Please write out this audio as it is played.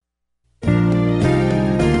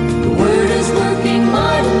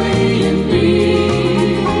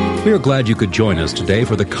We are glad you could join us today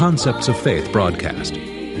for the Concepts of Faith broadcast.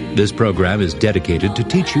 This program is dedicated to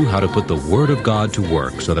teach you how to put the Word of God to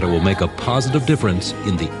work so that it will make a positive difference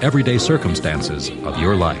in the everyday circumstances of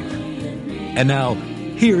your life. And now,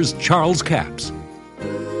 here's Charles Capps.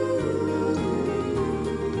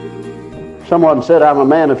 Someone said I'm a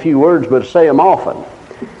man of few words, but say them often,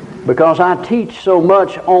 because I teach so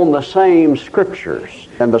much on the same scriptures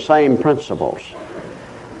and the same principles.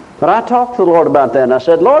 But I talked to the Lord about that, and I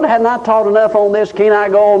said, Lord, hadn't I taught enough on this? Can't I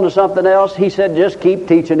go on to something else? He said, just keep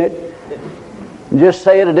teaching it. Just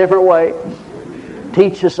say it a different way.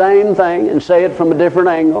 Teach the same thing and say it from a different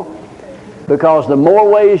angle. Because the more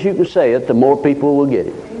ways you can say it, the more people will get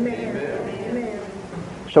it. Amen.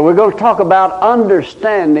 So we're going to talk about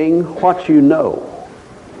understanding what you know.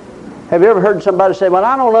 Have you ever heard somebody say, well,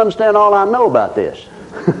 I don't understand all I know about this?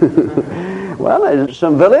 Well, there's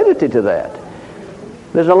some validity to that.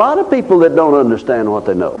 There's a lot of people that don't understand what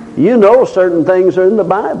they know. You know certain things are in the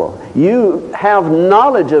Bible. You have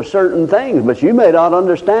knowledge of certain things, but you may not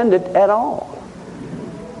understand it at all.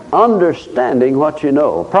 Understanding what you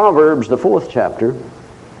know. Proverbs, the 4th chapter.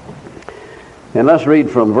 And let's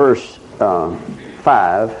read from verse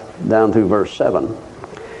 5 down through verse 7.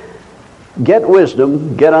 Get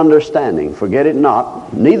wisdom, get understanding. Forget it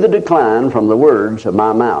not, neither decline from the words of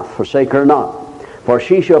my mouth. Forsake her not. For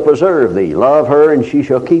she shall preserve thee. Love her, and she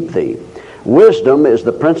shall keep thee. Wisdom is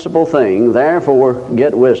the principal thing. Therefore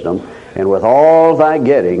get wisdom, and with all thy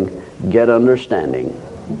getting, get understanding.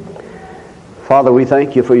 Father, we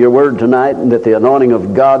thank you for your word tonight, and that the anointing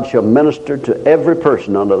of God shall minister to every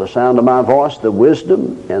person under the sound of my voice, the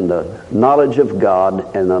wisdom and the knowledge of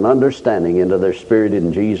God and an understanding into their spirit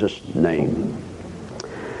in Jesus' name.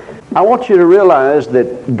 I want you to realize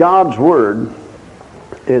that God's word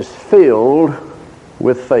is filled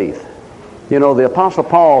with faith. You know, the Apostle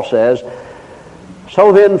Paul says,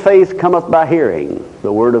 so then faith cometh by hearing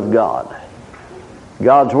the word of God.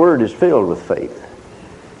 God's word is filled with faith.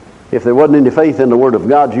 If there wasn't any faith in the word of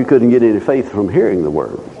God, you couldn't get any faith from hearing the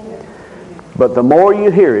word. But the more you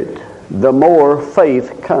hear it, the more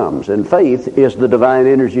faith comes. And faith is the divine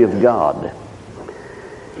energy of God.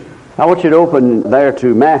 I want you to open there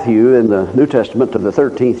to Matthew in the New Testament to the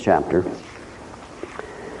 13th chapter.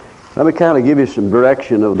 Let me kind of give you some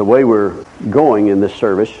direction of the way we're going in this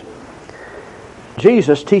service.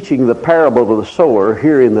 Jesus teaching the parable of the sower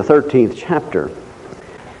here in the 13th chapter.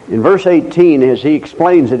 In verse 18, as he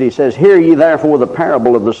explains it, he says, hear ye therefore the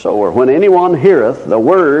parable of the sower. When anyone heareth the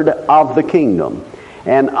word of the kingdom,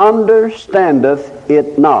 and understandeth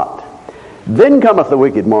it not, then cometh the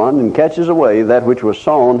wicked one, and catches away that which was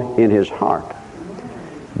sown in his heart.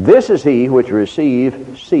 This is he which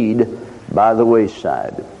received seed by the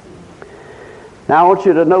wayside. Now I want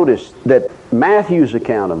you to notice that Matthew's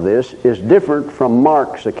account of this is different from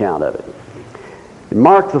Mark's account of it. In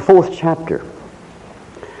Mark, the 4th chapter,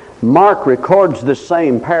 Mark records the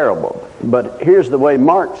same parable, but here's the way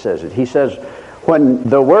Mark says it. He says, when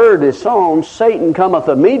the word is sown, Satan cometh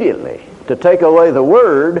immediately to take away the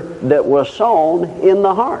word that was sown in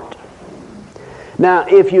the heart. Now,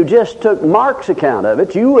 if you just took Mark's account of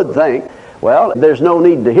it, you would think, well, there's no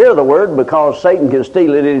need to hear the word because Satan can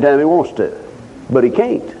steal it anytime he wants to. But he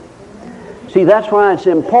can't. See, that's why it's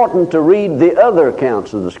important to read the other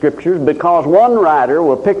accounts of the Scriptures, because one writer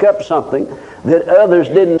will pick up something that others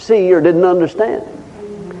didn't see or didn't understand.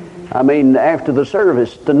 I mean, after the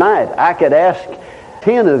service tonight, I could ask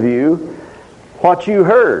 10 of you what you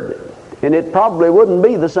heard, and it probably wouldn't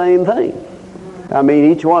be the same thing. I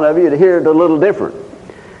mean, each one of you would hear it a little different.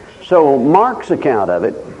 So Mark's account of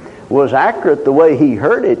it was accurate the way he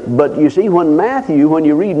heard it, but you see, when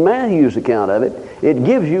you read Matthew's account of it, it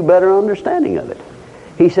gives you better understanding of it.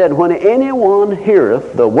 He said, when anyone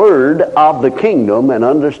heareth the word of the kingdom and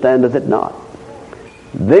understandeth it not,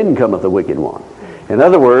 then cometh the wicked one. In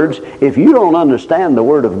other words, if you don't understand the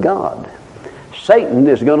word of God, Satan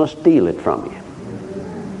is going to steal it from you.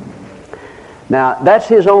 Now, that's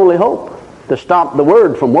his only hope, to stop the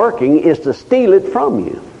word from working, is to steal it from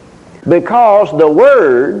you. Because the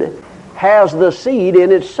word has the seed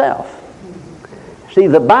in itself. See,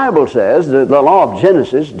 the Bible says, the law of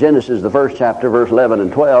Genesis, the 1st chapter, verse 11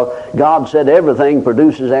 and 12, God said everything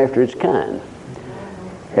produces after its kind.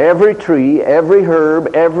 Every tree, every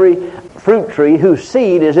herb, every fruit tree whose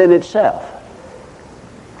seed is in itself.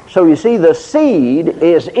 So you see, the seed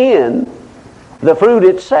is in the fruit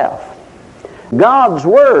itself. God's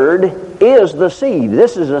word is the seed.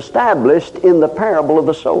 This is established in the parable of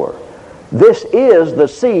the sower. This is the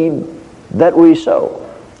seed that we sow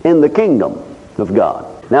in the kingdom of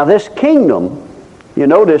God. Now this kingdom, you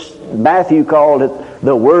notice Matthew called it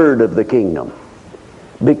the word of the kingdom.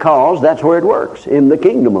 because that's where it works, in the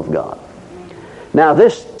kingdom of God. Now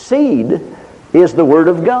this seed is the Word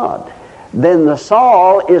of God. Then the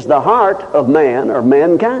soil is the heart of man or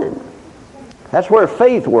mankind. That's where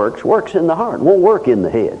faith works in the heart. It won't work in the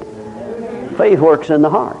head. Faith works in the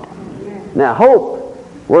heart. Now hope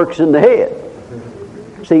works in the head.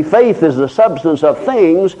 See, faith is the substance of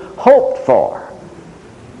things hoped for.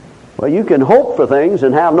 Well, you can hope for things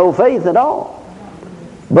and have no faith at all.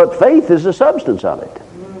 But faith is the substance of it.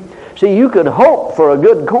 See, you could hope for a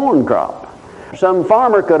good corn crop. Some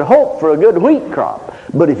farmer could hope for a good wheat crop.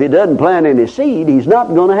 But if he doesn't plant any seed, he's not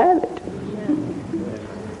going to have it.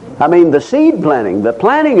 I mean, the seed planting, the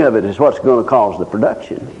planting of it is what's going to cause the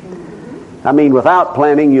production. I mean, without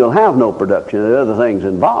planting, you'll have no production. There are other things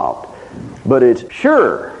involved. But it's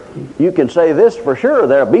sure, you can say this for sure,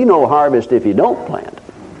 there'll be no harvest if you don't plant.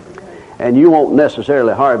 And you won't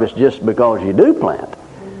necessarily harvest just because you do plant,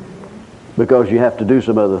 because you have to do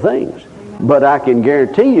some other things. But I can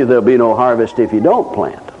guarantee you there'll be no harvest if you don't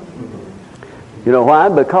plant. You know why?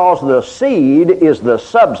 Because the seed is the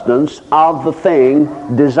substance of the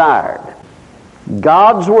thing desired.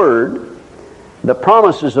 God's Word, the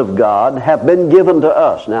promises of God, have been given to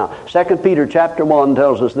us. Now, 2 Peter chapter 1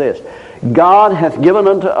 tells us this. God hath given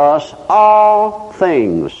unto us all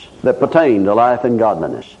things that pertain to life and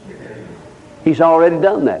godliness. He's already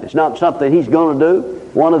done that. It's not something He's going to do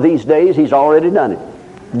one of these days. He's already done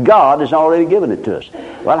it. God has already given it to us.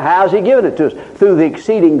 Well, how has He given it to us? Through the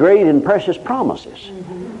exceeding great and precious promises.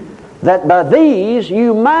 That by these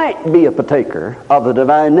you might be a partaker of the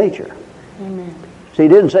divine nature. Amen. See, He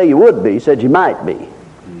didn't say you would be. He said you might be.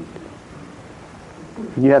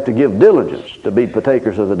 You have to give diligence to be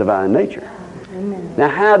partakers of the divine nature. Amen. Now,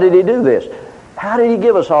 how did He do this? How did He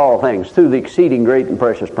give us all things? Through the exceeding great and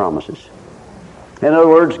precious promises. In other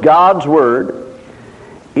words, God's Word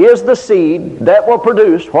is the seed that will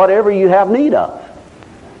produce whatever you have need of.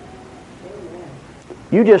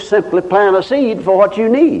 You just simply plant a seed for what you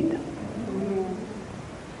need.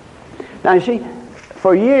 Now you see,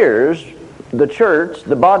 for years, the church,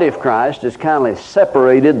 the body of Christ, has kind of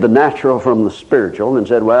separated the natural from the spiritual and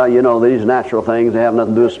said, well, you know, these natural things, they have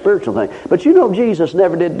nothing to do with spiritual things. But you know, Jesus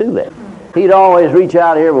never did do that. He'd always reach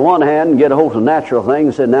out here with one hand and get a hold of natural things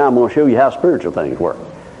and said, now I'm going to show you how spiritual things work.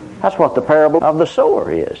 That's what the parable of the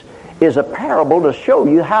sower is a parable to show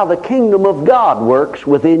you how the kingdom of God works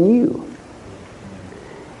within you.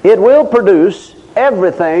 It will produce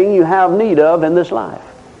everything you have need of in this life.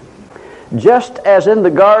 Just as in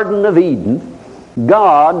the Garden of Eden,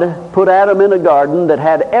 God put Adam in a garden that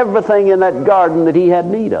had everything in that garden that he had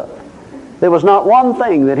need of. There was not one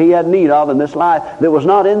thing that he had need of in this life that was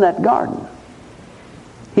not in that garden.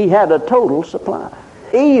 He had a total supply.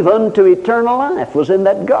 Even to eternal life was in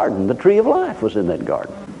that garden. The tree of life was in that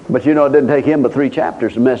garden. But you know, it didn't take him but 3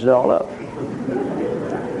 chapters to mess it all up.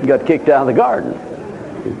 He got kicked out of the garden.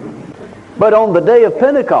 But on the day of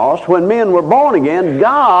Pentecost, when men were born again,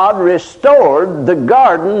 God restored the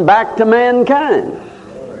garden back to mankind.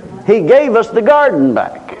 He gave us the garden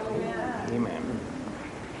back. Amen.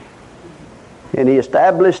 And He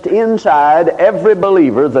established inside every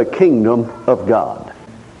believer the kingdom of God.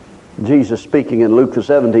 Jesus speaking in Luke the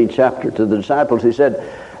 17th chapter to the disciples, He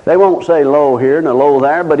said, they won't say lo here and a lo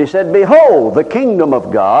there, but He said, behold, the kingdom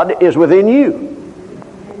of God is within you.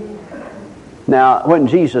 Now, when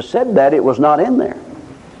Jesus said that, it was not in there.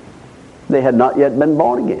 They had not yet been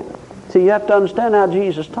born again. See, you have to understand how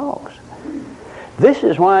Jesus talks. This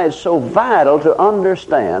is why it's so vital to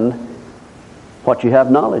understand what you have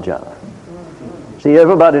knowledge of. See,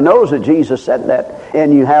 everybody knows that Jesus said that,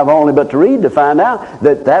 and you have only but to read to find out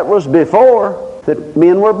that that was before that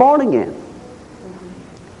men were born again.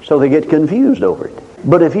 So they get confused over it.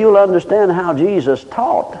 But if you'll understand how Jesus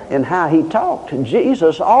taught and how He talked,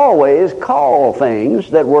 Jesus always called things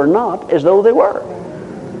that were not as though they were.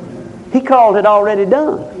 He called it already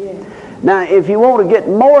done. Now, if you want to get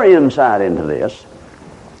more insight into this,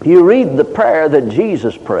 you read the prayer that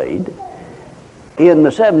Jesus prayed in the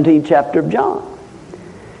 17th chapter of John.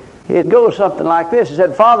 It goes something like this. He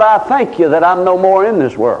said, Father, I thank you that I'm no more in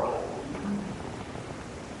this world.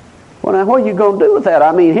 Well, now, what are you going to do with that?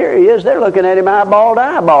 I mean, here he is. They're looking at him eyeball to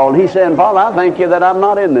eyeball. And he's saying, Father, I thank you that I'm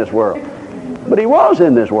not in this world. But he was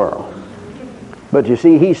in this world. But you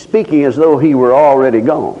see, he's speaking as though he were already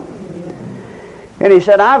gone. And he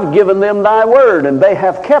said, I've given them thy word, and they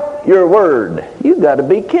have kept your word. You've got to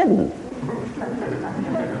be kidding.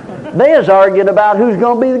 They was arguing about who's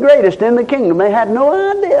going to be the greatest in the kingdom. They had no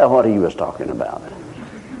idea what he was talking about.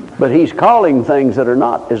 But he's calling things that are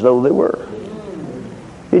not as though they were.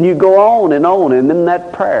 And you go on, and in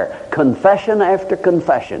that prayer, confession after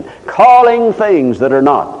confession, calling things that are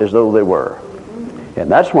not as though they were. And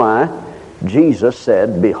that's why Jesus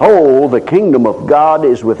said, behold, the kingdom of God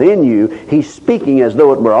is within you. He's speaking as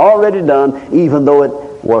though it were already done, even though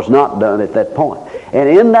it was not done at that point. And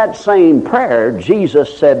in that same prayer,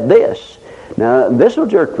 Jesus said this. Now, this will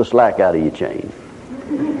jerk the slack out of your chain.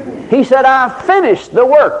 He said, I finished the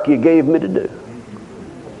work you gave me to do.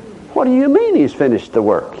 What do you mean he's finished the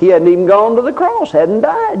work? He hadn't even gone to the cross, hadn't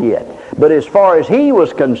died yet. But as far as he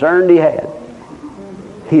was concerned, he had.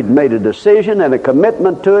 He'd made a decision and a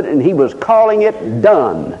commitment to it, and he was calling it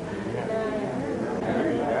done.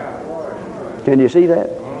 Can you see that?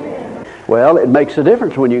 Well, it makes a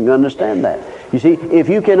difference when you can understand that. You see, if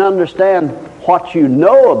you can understand what you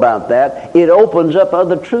know about that, it opens up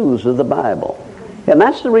other truths of the Bible. And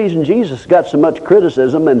that's the reason Jesus got so much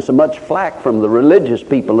criticism and so much flack from the religious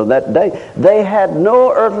people of that day. They had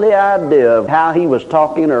no earthly idea of how he was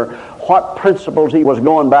talking or what principles he was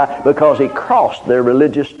going by, because he crossed their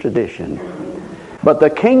religious tradition. But the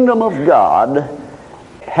kingdom of God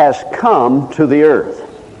has come to the earth.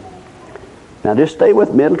 Now just stay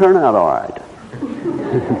with me, it'll turn out all right.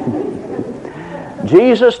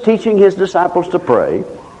 Jesus teaching his disciples to pray.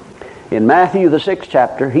 In Matthew the 6th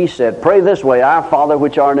chapter, he said, pray this way, Our Father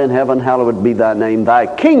which art in heaven, hallowed be thy name.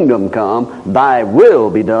 Thy kingdom come, thy will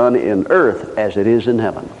be done in earth as it is in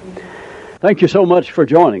heaven. Thank you so much for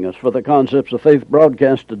joining us for the Concepts of Faith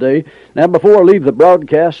broadcast today. Now, before I leave the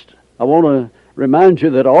broadcast, I want to remind you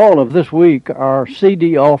that all of this week our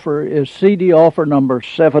CD offer is CD offer number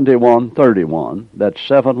 7131. That's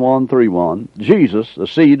 7131. Jesus, the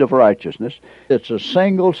Seed of Righteousness. It's a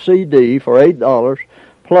single CD for $8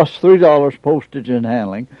 plus $3 postage and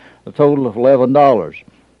handling, a total of $11.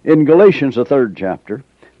 In Galatians, the 3rd chapter,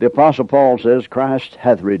 the Apostle Paul says, Christ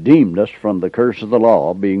hath redeemed us from the curse of the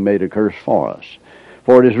law, being made a curse for us.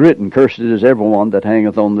 For it is written, Cursed is everyone that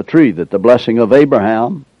hangeth on the tree, that the blessing of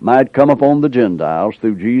Abraham might come upon the Gentiles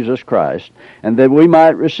through Jesus Christ, and that we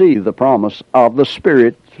might receive the promise of the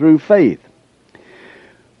Spirit through faith.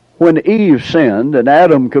 When Eve sinned and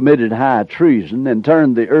Adam committed high treason and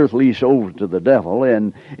turned the earth lease over to the devil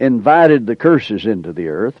and invited the curses into the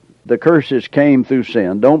earth, the curses came through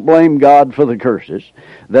sin. Don't blame God for the curses.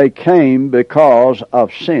 They came because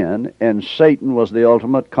of sin, and Satan was the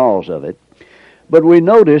ultimate cause of it. But we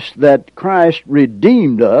notice that Christ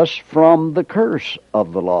redeemed us from the curse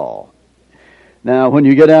of the law. Now, when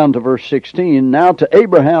you get down to verse 16, Now to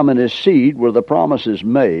Abraham and his seed were the promises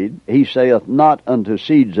made. He saith not unto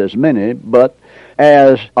seeds as many, but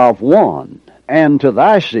as of one, and to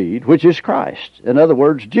thy seed, which is Christ. In other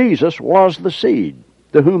words, Jesus was the seed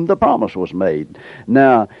to whom the promise was made.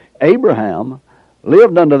 Now, Abraham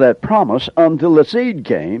lived under that promise until the seed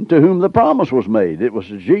came to whom the promise was made. It was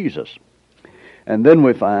Jesus. And then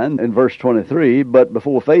we find in verse 23, But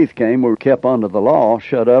before faith came, we were kept under the law,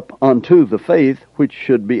 shut up unto the faith which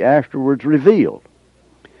should be afterwards revealed.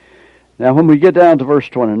 Now when we get down to verse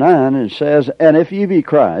 29, it says, And if ye be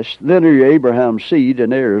Christ, then are ye Abraham's seed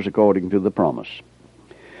and heirs according to the promise.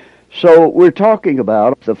 So we're talking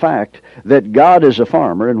about the fact that God is a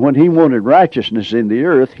farmer, and when he wanted righteousness in the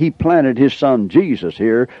earth, he planted his son Jesus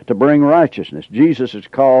here to bring righteousness. Jesus is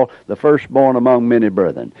called the firstborn among many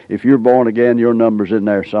brethren. If you're born again, your number's in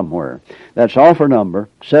there somewhere. That's offer number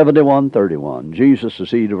 7131, Jesus, the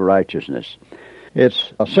Seed of Righteousness.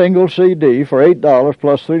 It's a single CD for $8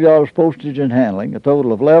 plus $3 postage and handling, a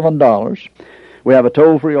total of $11. We have a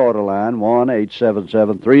toll-free order line,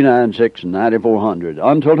 1-877-396-9400.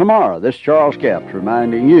 Until tomorrow, this Charles Capps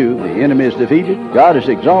reminding you the enemy is defeated, God is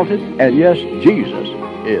exalted, and yes, Jesus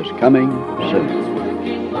is coming soon.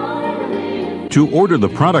 To order the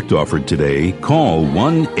product offered today, call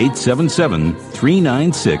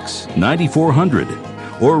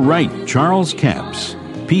 1-877-396-9400 or write Charles Capps,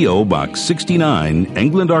 P.O. Box 69,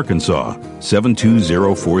 England, Arkansas,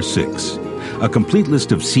 72046. A complete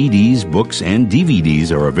list of CDs, books, and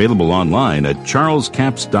DVDs are available online at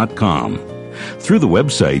charlescapps.com. Through the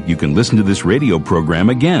website, you can listen to this radio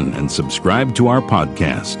program again and subscribe to our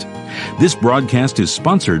podcast. This broadcast is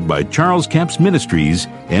sponsored by Charles Capps Ministries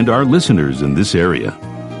and our listeners in this area.